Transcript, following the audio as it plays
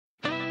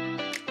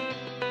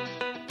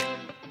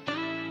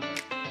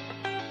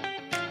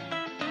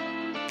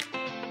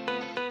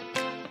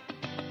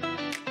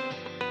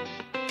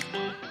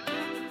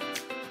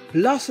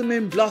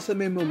Blossoming,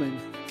 blossoming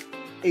moments.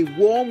 A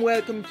warm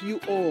welcome to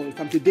you all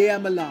from Today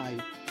I'm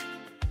Alive.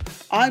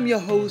 I'm your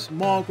host,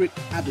 Margaret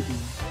Aberdeen.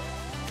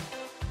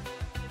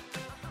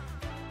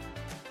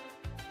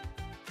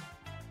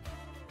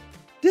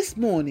 This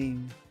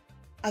morning,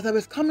 as I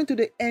was coming to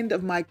the end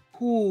of my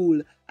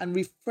cool and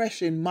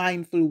refreshing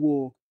mindful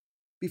walk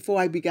before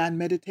I began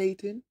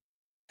meditating,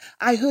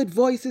 I heard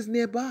voices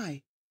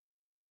nearby.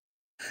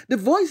 The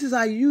voices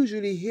I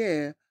usually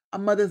hear are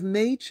Mother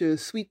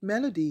Nature's sweet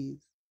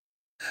melodies.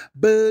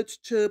 Birds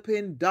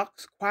chirping,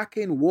 ducks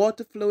quacking,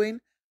 water flowing,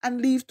 and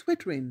leaves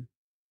twittering.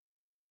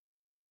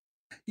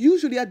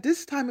 Usually at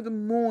this time of the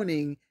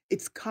morning,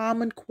 it's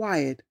calm and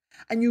quiet,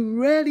 and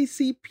you rarely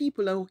see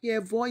people or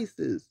hear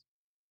voices.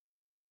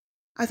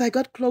 As I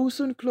got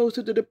closer and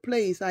closer to the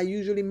place I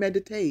usually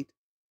meditate,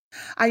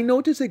 I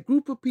noticed a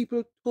group of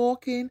people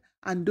talking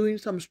and doing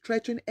some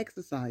stretching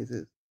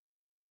exercises.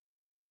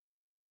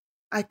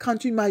 I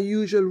continued my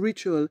usual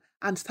ritual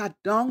and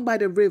sat down by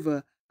the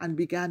river and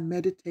began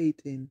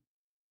meditating,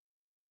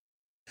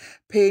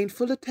 paying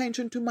full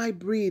attention to my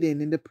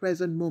breathing in the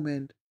present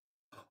moment.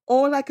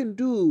 All I can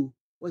do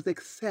was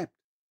accept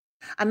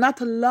and not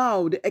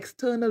allow the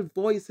external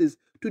voices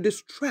to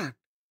distract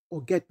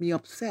or get me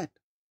upset.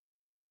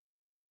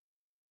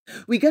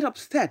 We get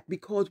upset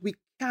because we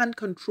can't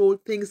control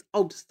things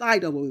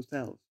outside of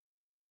ourselves.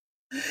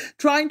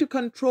 Trying to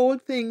control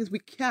things we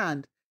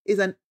can't is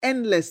an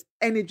endless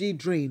energy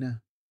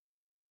drainer.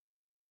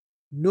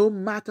 No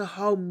matter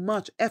how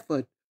much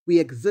effort we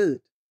exert,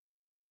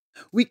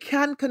 we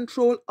can't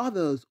control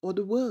others or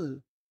the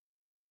world.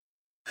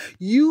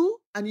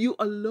 You and you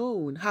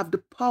alone have the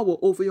power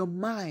over your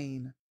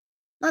mind,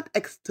 not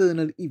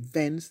external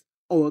events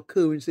or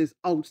occurrences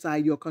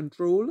outside your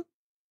control.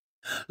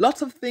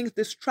 Lots of things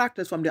distract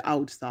us from the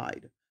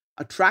outside.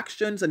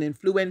 Attractions and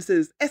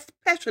influences,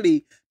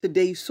 especially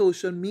today's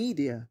social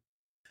media,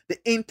 the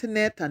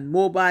internet and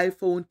mobile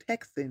phone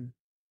texting.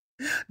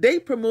 They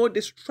promote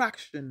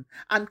distraction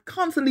and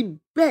constantly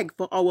beg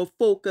for our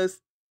focused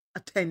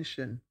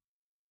attention.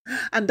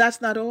 And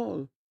that's not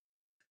all.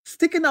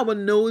 Sticking our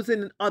nose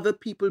in other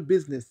people's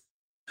business,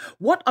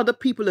 what other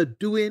people are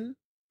doing,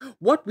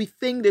 what we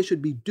think they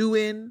should be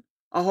doing,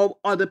 or how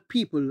other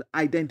people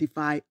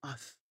identify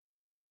us.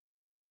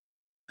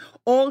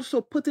 Also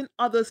putting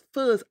others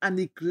first and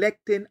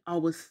neglecting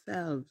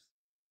ourselves.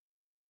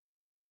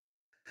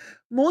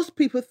 Most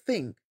people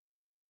think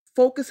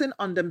focusing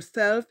on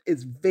themselves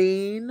is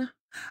vain,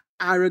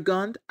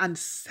 arrogant, and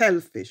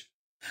selfish,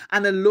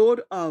 and a load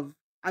of,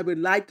 I would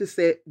like to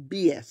say,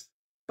 BS,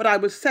 but I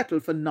will settle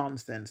for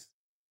nonsense.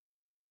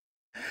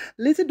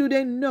 Little do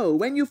they know,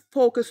 when you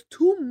focus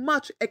too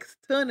much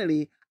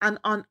externally and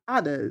on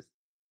others,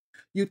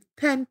 you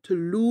tend to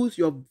lose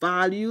your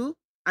value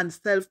and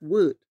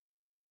self-worth,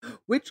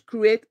 which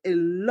create a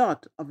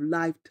lot of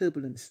life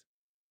turbulence.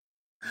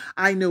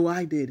 I know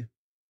I did.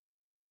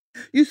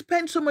 You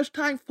spend so much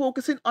time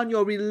focusing on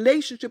your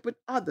relationship with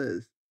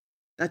others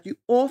that you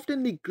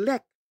often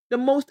neglect the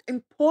most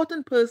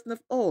important person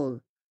of all,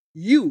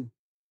 you.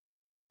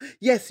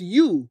 Yes,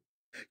 you.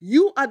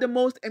 You are the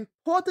most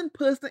important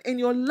person in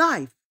your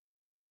life.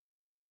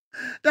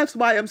 That's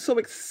why I'm so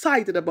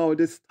excited about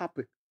this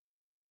topic.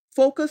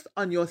 Focus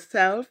on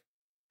yourself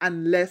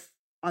and less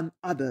on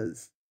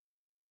others.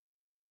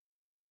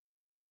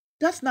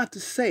 That's not to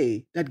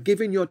say that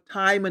giving your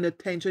time and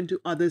attention to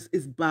others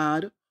is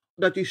bad,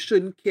 or that you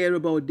shouldn't care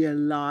about their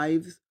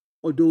lives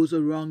or those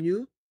around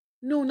you.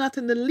 No, not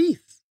in the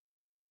least.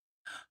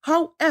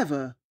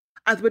 However,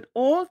 as with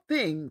all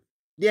things,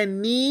 there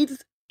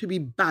needs to be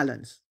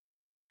balance.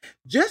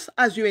 Just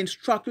as you're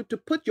instructed to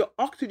put your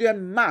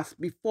oxygen mask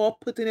before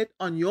putting it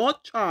on your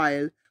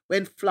child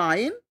when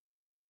flying,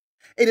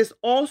 it is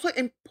also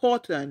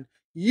important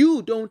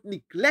you don't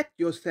neglect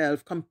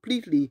yourself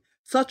completely,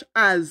 such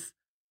as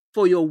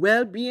for your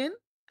well-being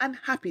and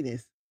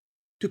happiness,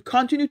 to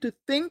continue to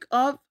think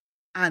of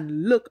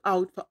and look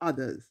out for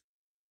others.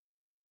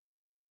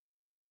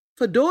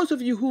 For those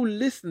of you who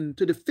listened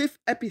to the 5th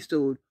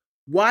episode,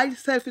 Why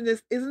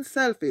Selfishness Isn't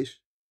Selfish,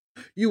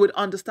 you would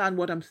understand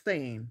what I'm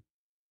saying.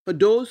 For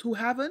those who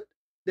haven't,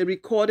 the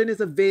recording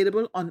is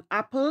available on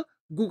Apple,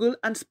 Google,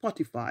 and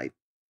Spotify.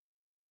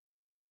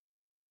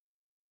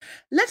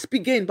 Let's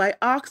begin by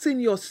asking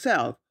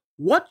yourself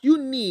what you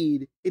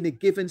need in a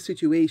given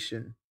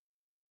situation.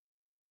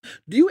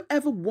 Do you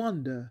ever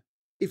wonder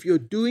if you're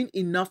doing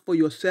enough for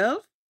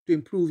yourself to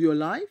improve your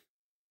life?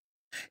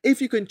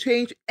 If you can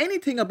change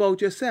anything about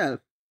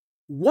yourself,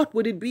 what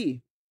would it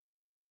be?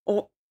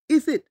 Or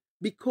is it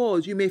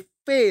because you may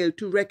fail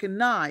to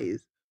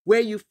recognize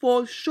where you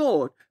fall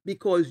short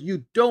because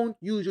you don't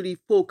usually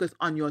focus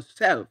on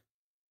yourself?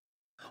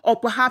 Or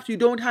perhaps you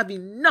don't have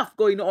enough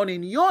going on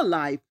in your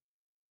life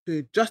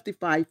to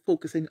justify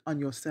focusing on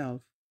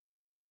yourself.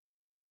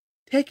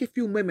 Take a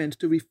few moments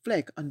to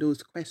reflect on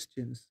those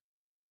questions.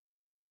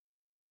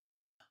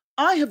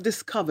 I have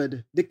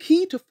discovered the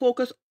key to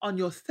focus on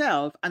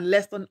yourself and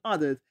less on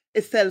others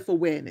is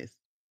self-awareness.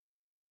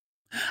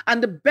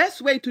 And the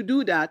best way to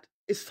do that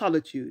is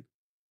solitude.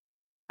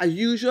 As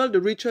usual,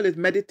 the ritual is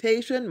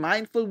meditation,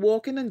 mindful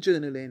walking, and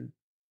journaling,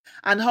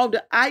 and how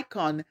the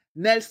icon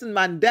Nelson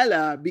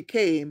Mandela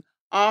became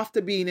after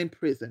being in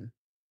prison.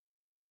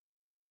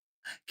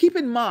 Keep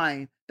in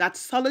mind that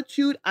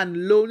solitude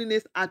and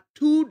loneliness are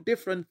two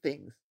different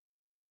things.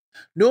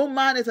 No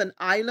man is an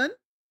island.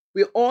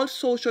 We're all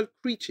social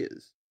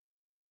creatures.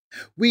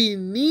 We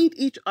need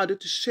each other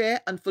to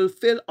share and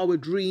fulfill our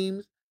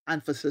dreams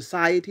and for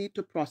society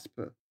to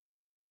prosper.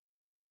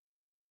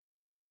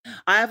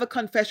 I have a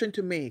confession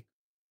to make.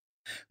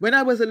 When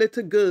I was a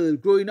little girl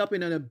growing up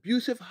in an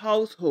abusive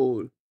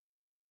household,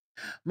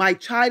 my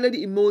childhood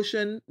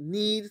emotion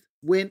needs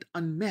went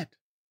unmet.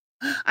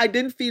 I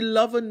didn't feel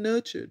loved or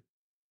nurtured.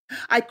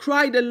 I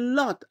cried a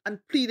lot and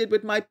pleaded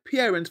with my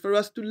parents for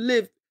us to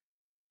live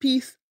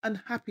peace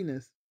and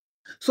happiness.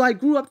 So I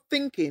grew up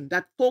thinking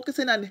that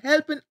focusing on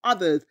helping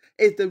others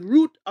is the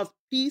root of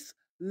peace,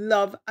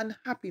 love, and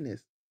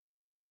happiness.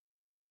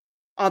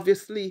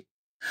 Obviously,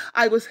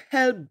 I was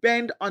hell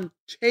bent on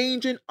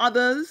changing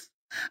others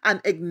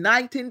and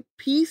igniting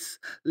peace,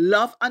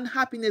 love, and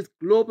happiness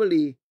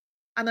globally,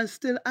 and I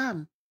still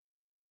am.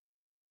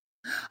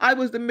 I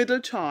was the middle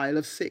child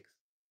of six.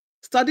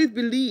 Studies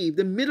believe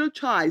the middle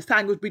child,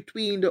 sandwiched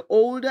between the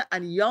older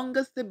and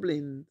younger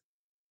siblings,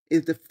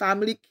 is the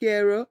family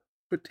carer,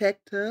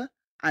 protector,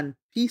 and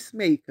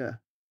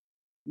peacemaker.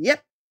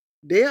 Yep,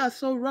 they are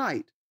so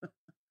right.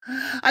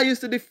 I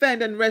used to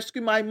defend and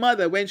rescue my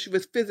mother when she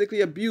was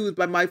physically abused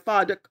by my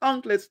father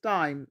countless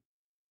times.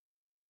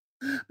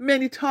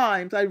 Many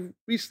times I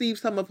received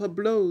some of her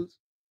blows.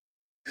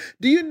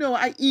 Do you know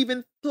I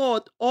even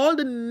taught all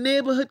the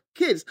neighborhood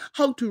kids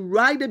how to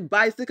ride a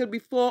bicycle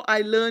before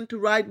I learned to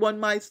ride one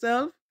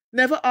myself?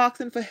 Never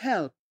asking for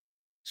help,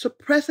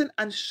 suppressing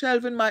and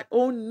shelving my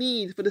own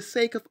needs for the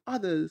sake of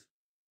others.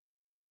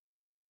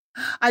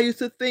 I used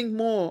to think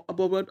more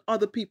about what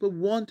other people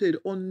wanted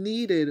or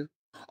needed,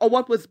 or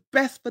what was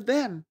best for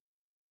them.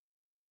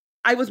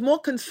 I was more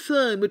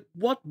concerned with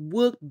what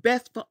worked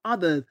best for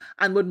others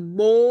and would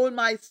mold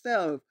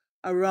myself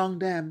around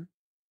them.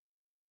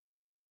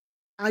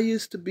 I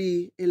used to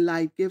be a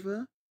light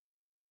giver,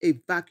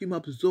 a vacuum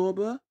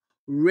absorber,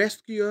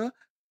 rescuer,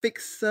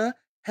 fixer,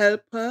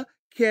 helper,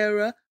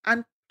 carer,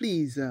 and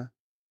pleaser.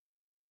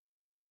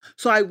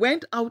 So I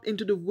went out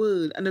into the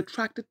world and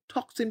attracted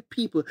toxic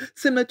people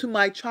similar to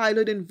my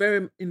childhood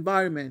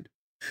environment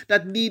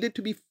that needed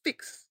to be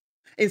fixed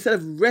instead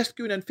of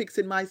rescuing and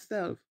fixing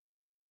myself.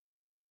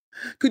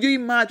 Could you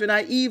imagine?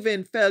 I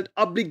even felt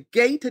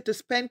obligated to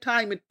spend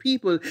time with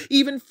people,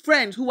 even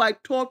friends who I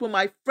thought were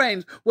my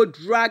friends, were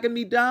dragging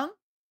me down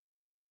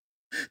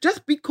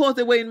just because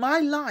they were in my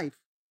life.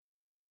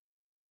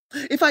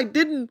 If I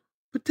didn't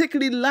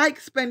particularly like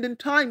spending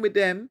time with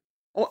them,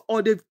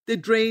 or they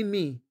drained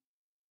me.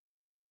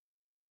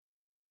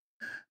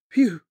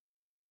 Phew,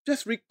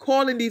 just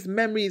recalling these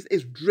memories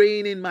is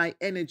draining my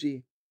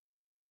energy.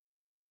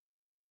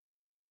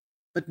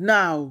 But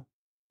now,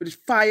 with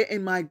fire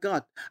in my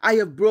gut, I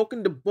have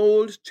broken the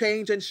bold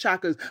chains and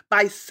shackles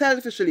by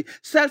selfishly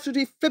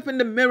flipping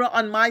the mirror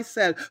on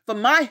myself for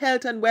my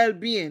health and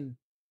well-being,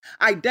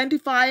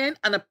 identifying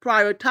and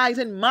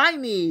prioritizing my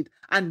needs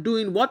and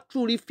doing what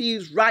truly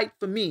feels right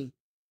for me.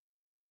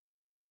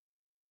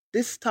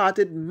 This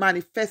started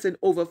manifesting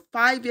over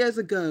 5 years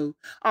ago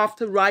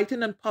after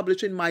writing and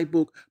publishing my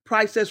book,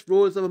 Priceless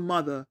Rose of a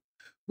Mother,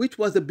 which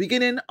was the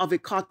beginning of a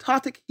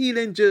cathartic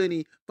healing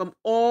journey from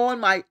all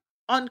my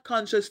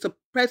unconscious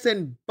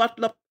suppressing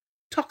bottled up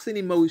toxin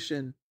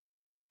emotion,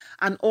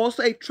 and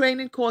also a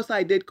training course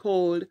I did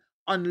called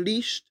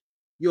Unleashed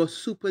Your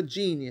Super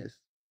Genius,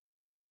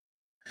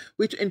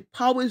 which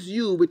empowers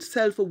you with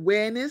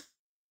self-awareness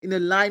in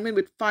alignment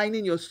with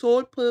finding your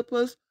soul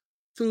purpose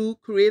through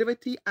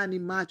creativity and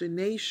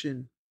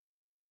imagination.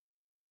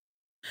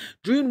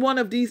 During one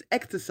of these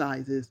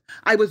exercises,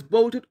 I was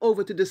bolted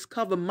over to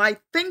discover my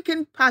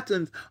thinking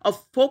patterns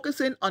of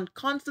focusing on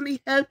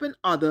constantly helping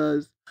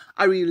others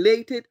are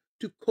related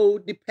to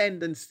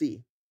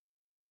codependency.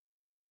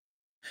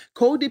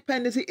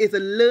 Codependency is a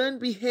learned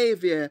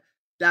behavior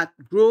that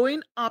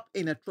growing up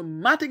in a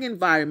traumatic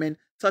environment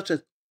such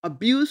as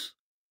abuse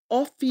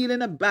or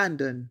feeling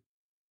abandoned.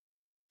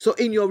 So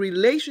in your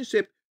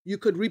relationship, you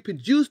could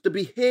reproduce the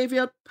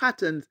behavioral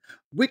patterns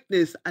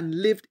witnessed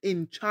and lived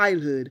in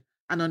childhood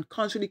and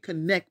unconsciously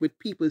connect with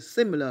people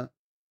similar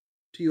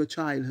to your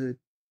childhood.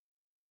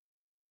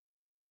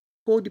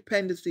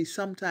 Codependency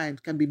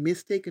sometimes can be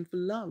mistaken for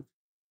love.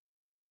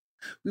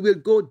 We will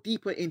go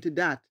deeper into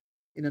that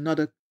in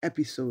another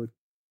episode.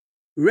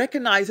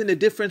 Recognizing the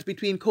difference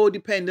between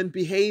codependent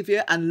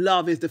behavior and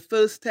love is the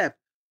first step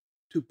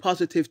to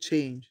positive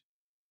change.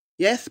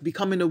 Yes,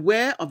 becoming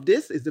aware of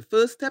this is the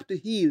first step to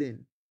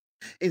healing.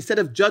 Instead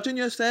of judging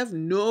yourself,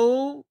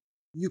 know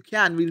you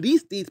can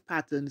release these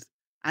patterns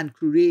and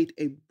create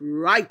a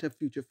brighter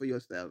future for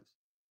yourselves.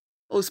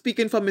 Oh,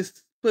 speaking from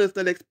his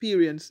personal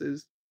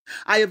experiences,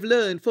 I have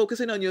learned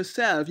focusing on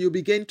yourself, you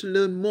begin to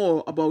learn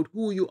more about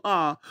who you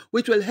are,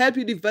 which will help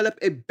you develop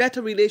a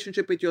better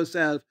relationship with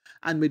yourself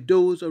and with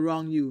those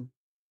around you.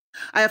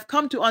 I have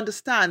come to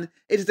understand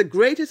it is the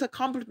greatest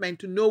accomplishment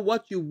to know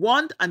what you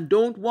want and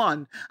don't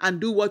want and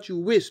do what you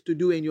wish to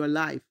do in your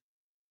life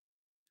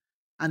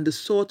and the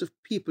sort of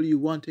people you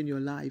want in your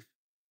life.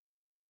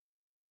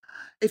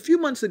 A few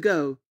months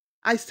ago,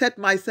 I set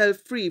myself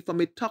free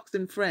from a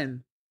toxic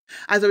friend.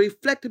 As I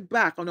reflected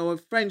back on our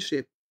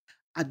friendship,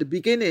 at the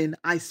beginning,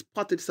 I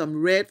spotted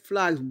some red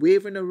flags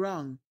waving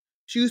around.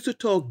 She used to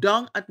talk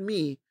down at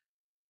me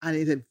and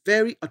in a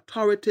very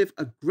authoritative,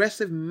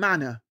 aggressive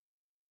manner.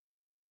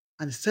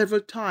 And several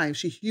times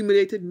she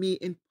humiliated me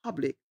in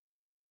public.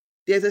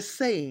 There's a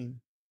saying,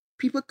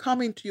 people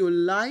come into your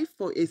life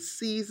for a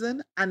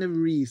season and a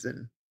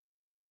reason.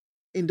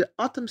 In the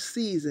autumn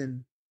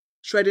season,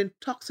 shredding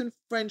toxic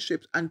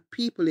friendships and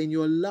people in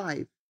your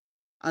life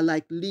are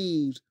like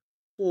leaves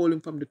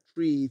falling from the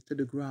trees to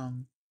the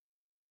ground.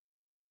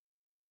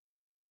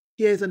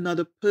 Here's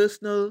another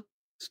personal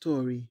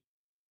story.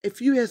 A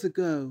few years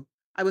ago,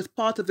 I was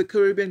part of the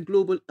Caribbean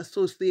Global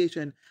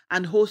Association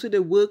and hosted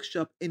a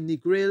workshop in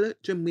Negril,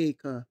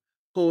 Jamaica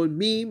called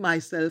Me,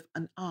 Myself,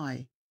 and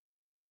I.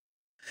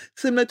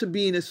 Similar to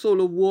being a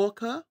solo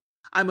walker,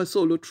 I'm a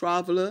solo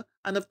traveler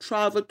and have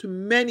traveled to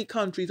many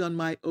countries on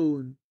my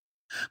own.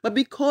 But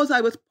because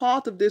I was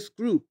part of this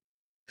group,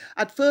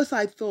 at first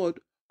I thought,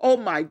 oh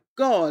my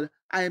God,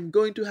 I am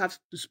going to have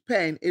to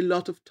spend a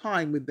lot of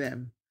time with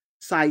them.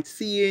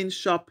 Sightseeing,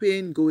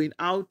 shopping, going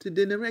out to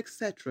dinner,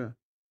 etc.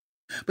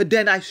 But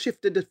then I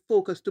shifted the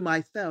focus to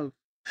myself.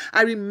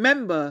 I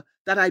remember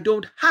that I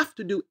don't have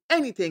to do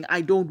anything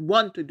I don't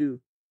want to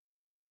do.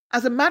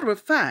 As a matter of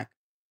fact,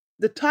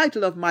 the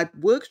title of my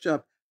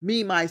workshop,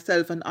 Me,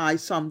 Myself, and I,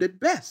 summed it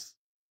best.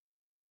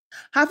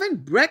 Having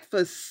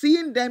breakfast,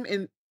 seeing them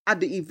at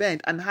the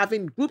event, and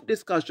having group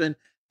discussion,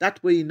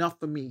 that were enough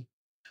for me.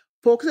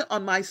 Focusing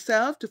on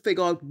myself to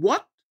figure out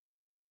what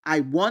I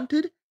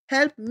wanted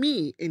helped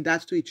me in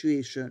that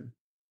situation.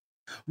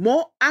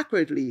 More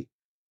accurately,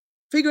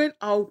 figuring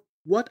out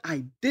what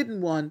I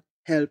didn't want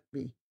helped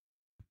me.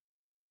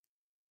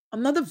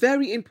 Another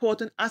very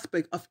important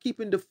aspect of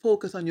keeping the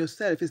focus on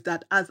yourself is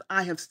that, as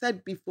I have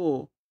said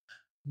before,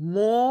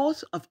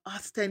 most of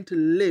us tend to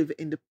live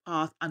in the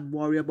past and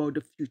worry about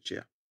the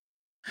future.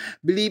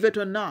 Believe it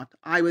or not,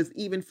 I was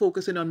even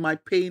focusing on my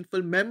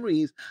painful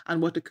memories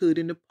and what occurred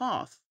in the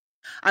past.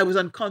 I was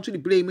unconsciously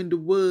blaming the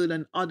world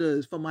and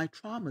others for my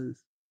traumas.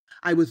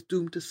 I was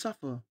doomed to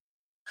suffer.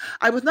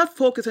 I was not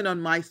focusing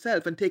on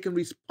myself and taking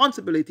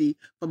responsibility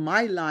for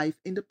my life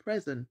in the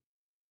present.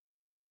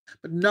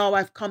 But now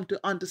I've come to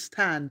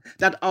understand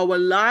that our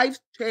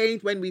lives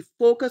change when we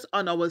focus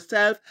on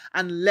ourselves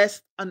and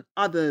less on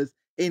others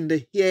in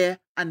the here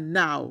and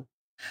now.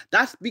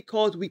 That's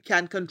because we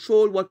can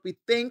control what we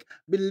think,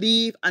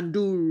 believe, and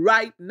do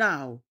right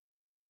now,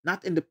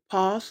 not in the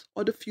past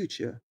or the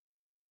future.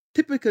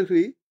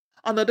 Typically,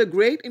 another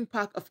great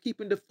impact of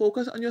keeping the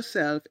focus on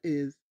yourself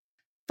is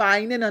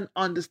finding and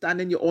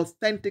understanding your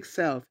authentic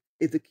self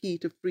is the key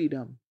to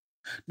freedom.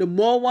 The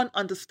more one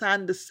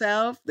understands the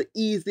self, the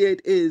easier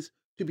it is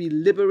to be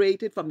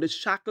liberated from the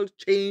shackles,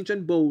 chains,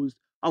 and bows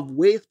of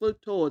wasteful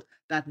thoughts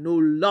that no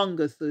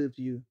longer serve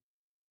you.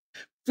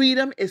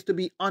 Freedom is to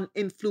be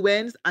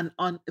uninfluenced and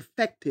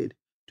unaffected,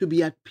 to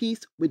be at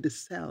peace with the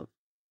self.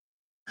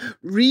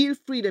 Real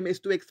freedom is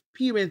to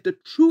experience the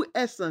true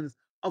essence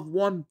of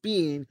one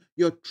being,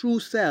 your true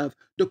self,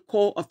 the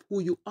core of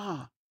who you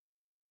are.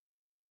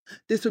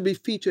 This will be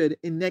featured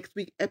in next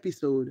week's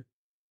episode,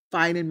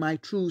 Finding My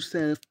True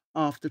Self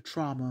After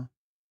Trauma.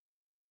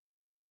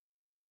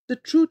 The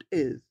truth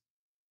is,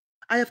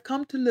 I have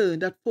come to learn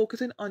that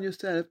focusing on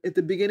yourself is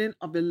the beginning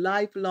of a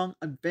lifelong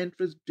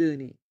adventurous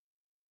journey.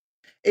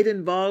 It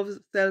involves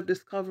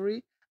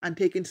self-discovery and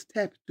taking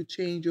steps to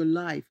change your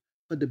life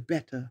for the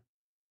better.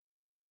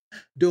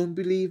 Don't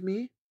believe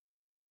me?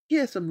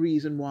 Here's some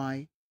reason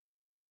why.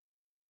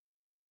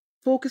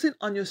 Focusing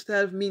on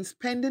yourself means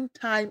spending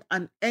time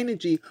and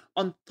energy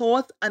on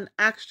thoughts and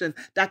action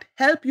that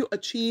help you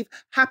achieve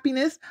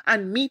happiness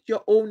and meet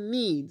your own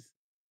needs.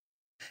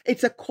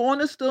 It's a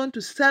cornerstone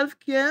to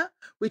self-care,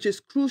 which is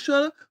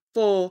crucial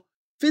for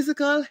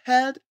physical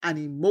health and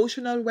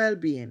emotional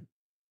well-being.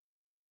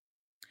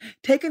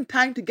 Taking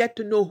time to get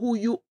to know who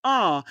you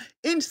are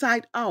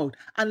inside out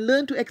and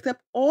learn to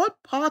accept all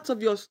parts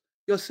of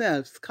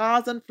yourself,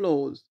 scars and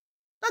flaws.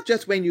 Not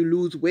just when you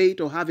lose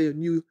weight or have a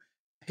new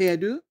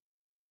hairdo.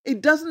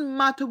 It doesn't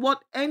matter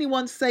what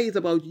anyone says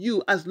about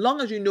you as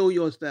long as you know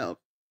yourself.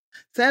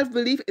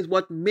 Self-belief is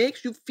what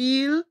makes you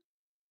feel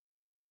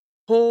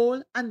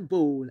whole and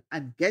bold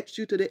and gets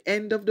you to the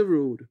end of the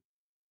road.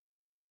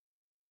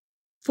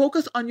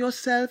 Focus on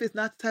yourself is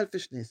not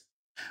selfishness,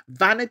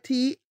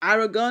 vanity,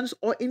 arrogance,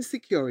 or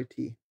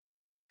insecurity.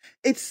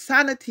 It's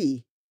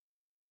sanity,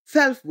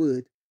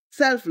 self-worth,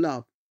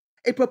 self-love.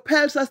 It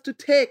propels us to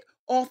take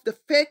off the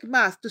fake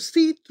mask, to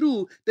see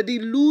through the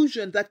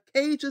delusion that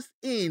cages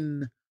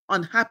in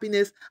on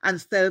happiness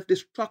and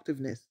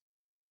self-destructiveness.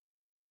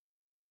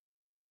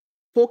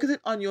 Focusing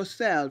on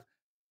yourself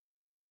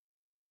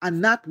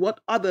and not what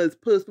others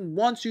person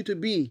wants you to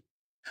be.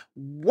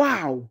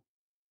 Wow!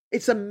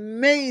 It's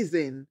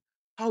amazing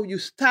how you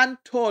stand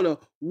taller,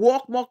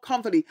 walk more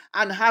comfortably,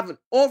 and have an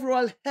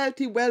overall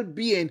healthy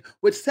well-being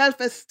with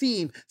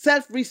self-esteem,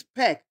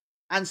 self-respect,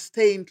 and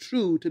staying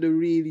true to the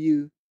real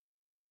you.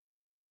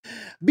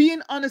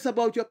 Being honest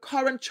about your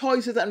current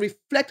choices and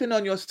reflecting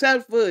on your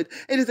self-worth,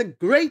 it is the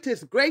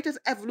greatest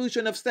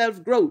evolution of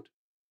self-growth.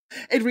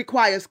 It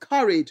requires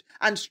courage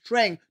and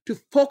strength to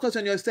focus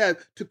on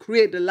yourself to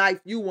create the life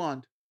you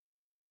want.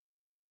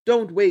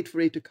 Don't wait for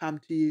it to come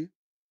to you.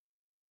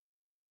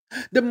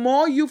 The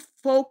more you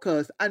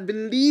focus and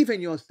believe in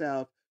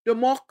yourself, the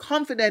more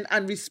confident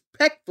and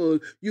respectful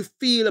you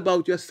feel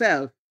about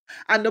yourself,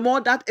 and the more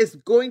that is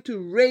going to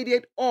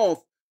radiate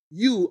off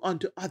you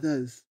onto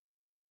others.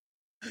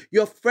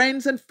 Your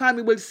friends and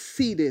family will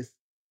see this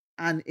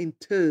and in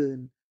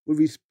turn will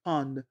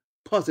respond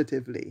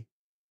positively.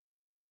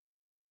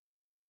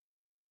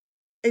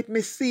 It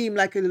may seem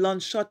like a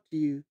long shot to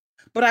you,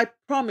 but I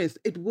promise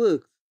it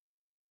works.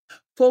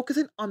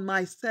 Focusing on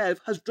myself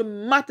has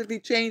dramatically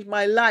changed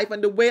my life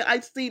and the way I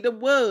see the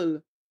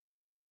world.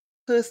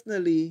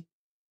 Personally,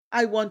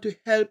 I want to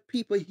help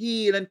people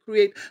heal and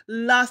create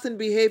lasting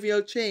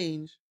behavioral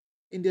change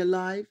in their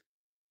life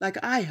like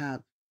I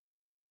have.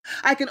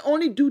 I can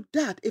only do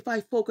that if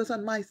I focus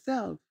on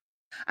myself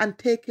and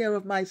take care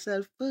of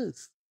myself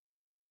first.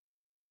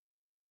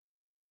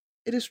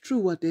 It is true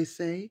what they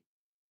say.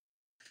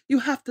 You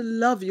have to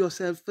love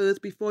yourself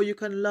first before you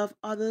can love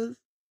others.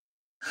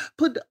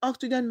 Put the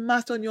oxygen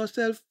mask on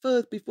yourself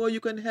first before you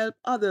can help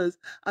others,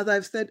 as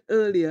I've said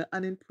earlier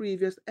and in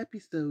previous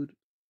episodes.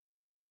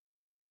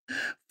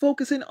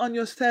 Focusing on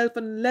yourself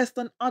and less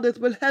on others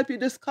will help you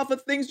discover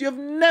things you've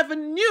never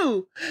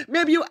knew.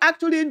 Maybe you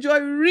actually enjoy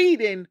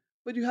reading,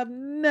 but you have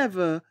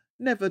never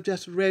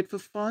just read for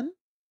fun,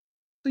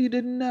 so you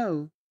didn't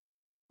know.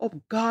 Or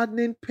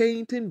gardening,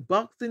 painting,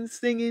 boxing,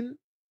 singing.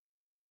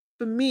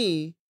 For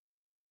me,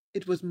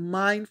 it was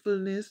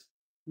mindfulness,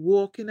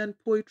 walking, and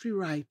poetry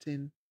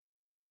writing.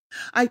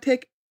 I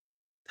take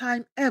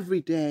time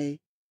every day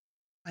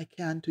I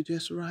can to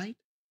just write.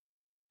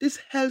 This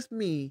helps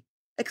me,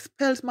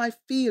 expels my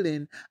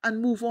feeling,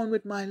 and move on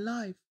with my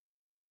life.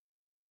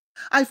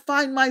 I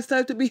find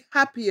myself to be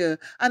happier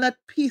and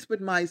at peace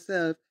with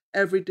myself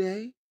every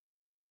day.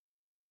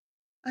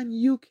 And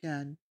you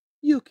can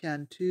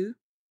too.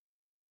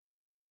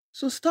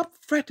 So stop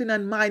fretting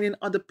and minding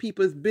other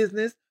people's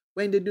business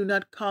when they do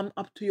not come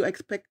up to your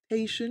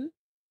expectation.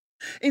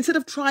 Instead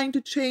of trying to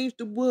change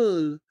the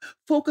world,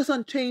 focus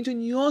on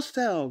changing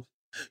yourself.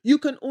 You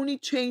can only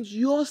change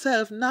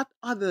yourself, not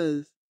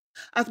others.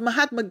 As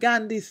Mahatma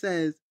Gandhi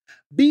says,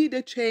 be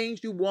the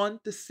change you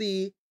want to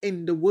see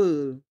in the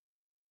world.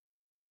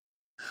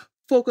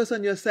 Focus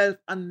on yourself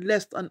and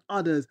less on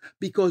others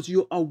because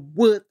you are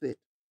worth it.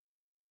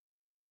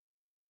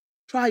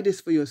 Try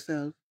this for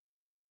yourself.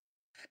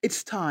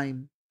 It's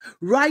time.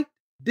 Right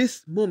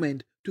this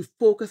moment to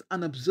focus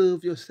and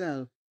observe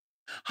yourself.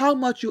 How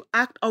much you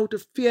act out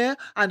of fear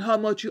and how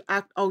much you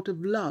act out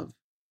of love.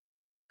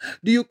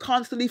 Do you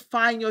constantly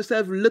find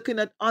yourself looking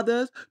at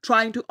others,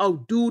 trying to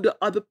outdo the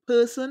other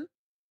person?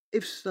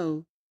 If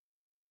so,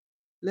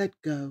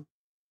 let go.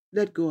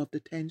 Let go of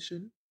the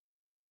tension.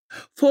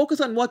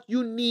 Focus on what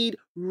you need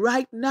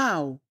right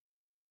now.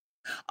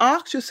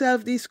 Ask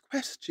yourself these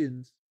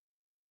questions.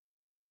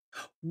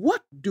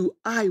 What do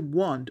I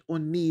want or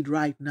need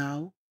right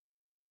now?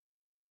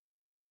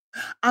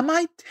 Am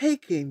I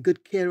taking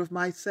good care of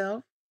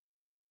myself?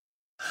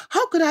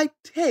 How could I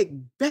take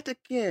better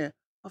care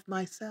of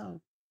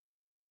myself?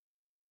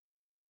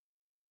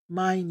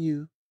 Mind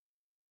you,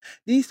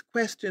 these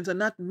questions are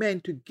not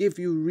meant to give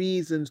you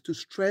reasons to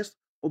stress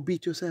or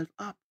beat yourself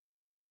up.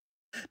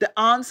 The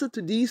answer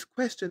to these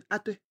questions are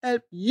to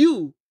help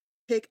you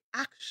take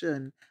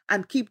action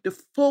and keep the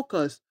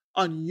focus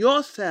on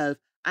yourself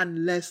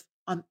and less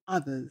on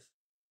others.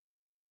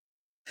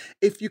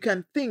 If you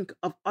can think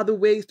of other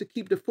ways to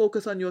keep the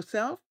focus on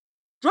yourself,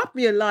 drop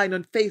me a line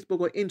on Facebook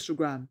or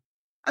Instagram.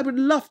 I would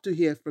love to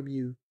hear from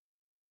you.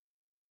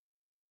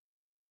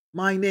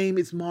 My name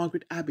is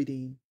Margaret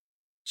Aberdeen.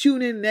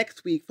 Tune in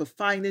next week for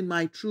Finding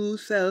My True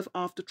Self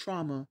After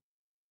Trauma.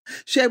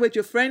 Share with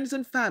your friends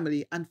and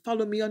family and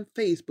follow me on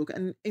Facebook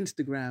and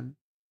Instagram.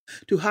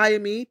 To hire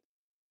me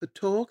for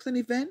talks and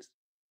events,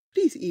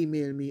 please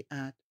email me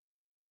at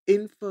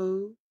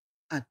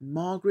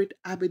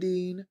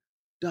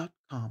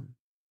info@margaretaberdeen.com.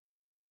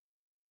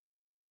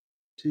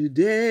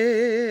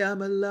 Today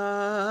I'm alive.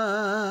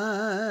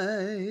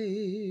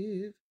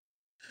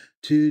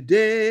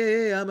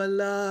 Today I'm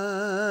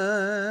alive.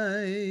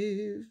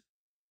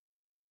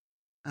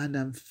 And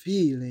I'm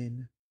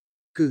feeling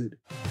good.